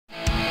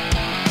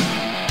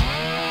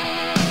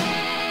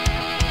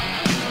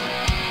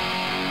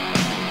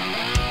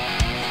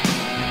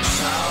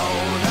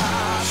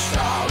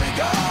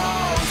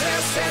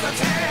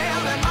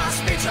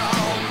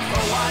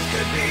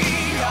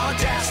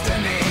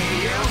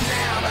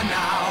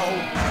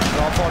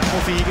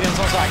Figren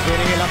som sagt, det är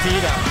det hela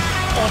tiden.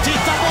 Och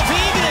titta på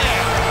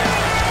Figren!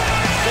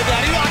 Det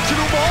där är ju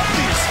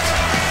akrobatiskt.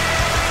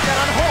 När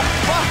han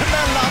hoppar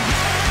mellan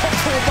de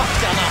två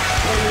backarna.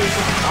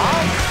 Ja.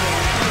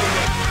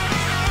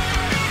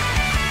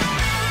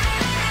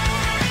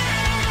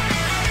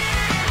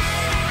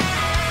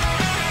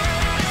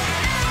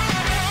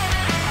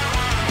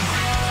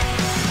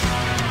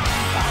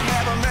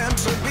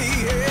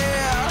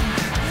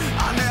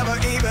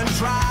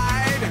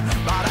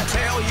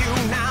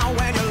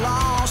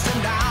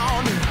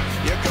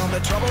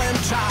 Trouble in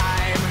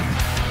time.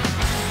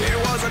 It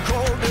was a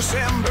cold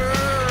December,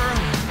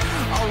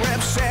 a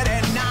rip set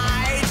at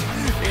night.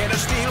 In a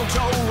steel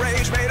toe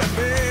rage, made a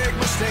big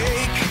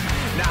mistake.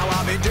 Now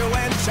I'll be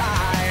doing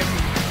time.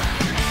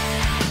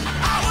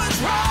 I was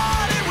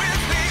running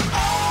with the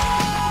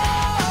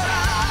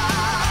order.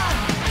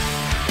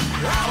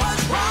 I was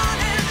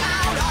running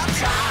out of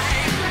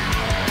time.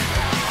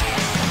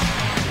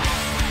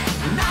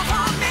 Now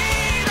for me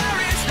there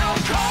is no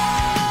call.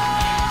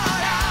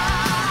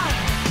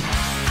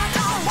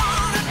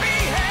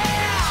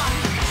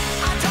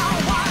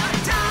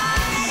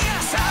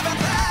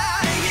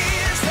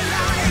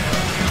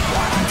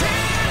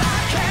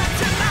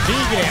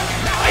 Figren.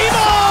 I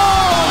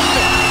mål!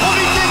 Och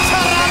vilken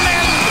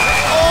karamell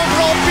av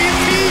Robin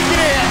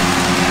Figren!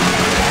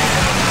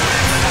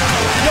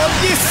 Jag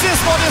gisses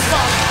vad det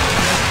fall.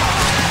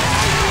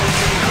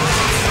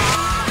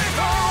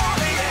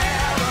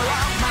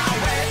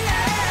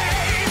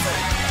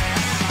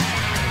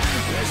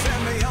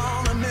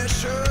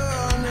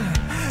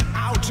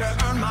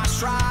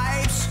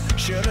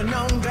 Should've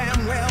known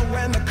damn well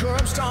when the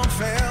curbstone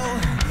fell,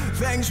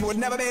 things would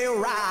never be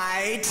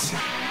right.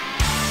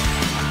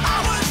 I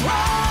was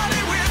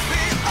running with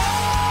the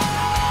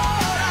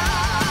order.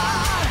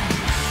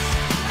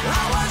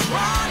 I was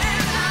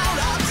running out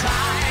of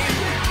time.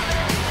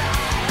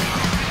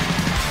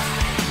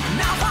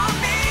 Now for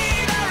me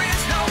there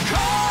is no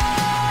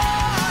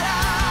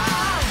quarter.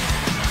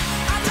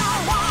 I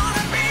don't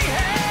wanna be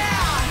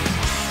here.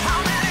 How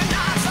many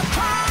nights I've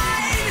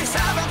cried?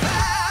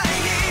 730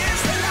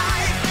 years to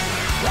life.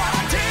 What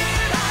I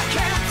did I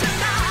can't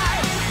deny.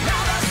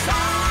 Now the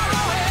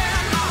sorrow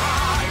in my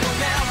heart will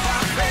never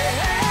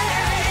fade.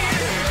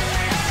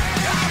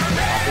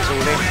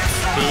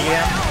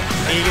 Figren,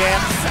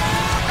 Figren,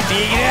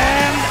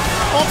 Figren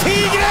och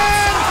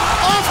Figren!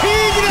 Och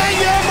Figren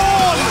gör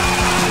mål!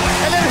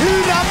 Eller hur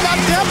ramlar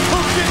den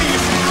pucken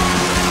in?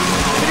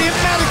 Det är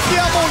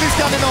märkliga mål i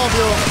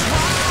Skandinavien.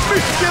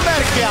 Mycket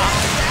märkliga.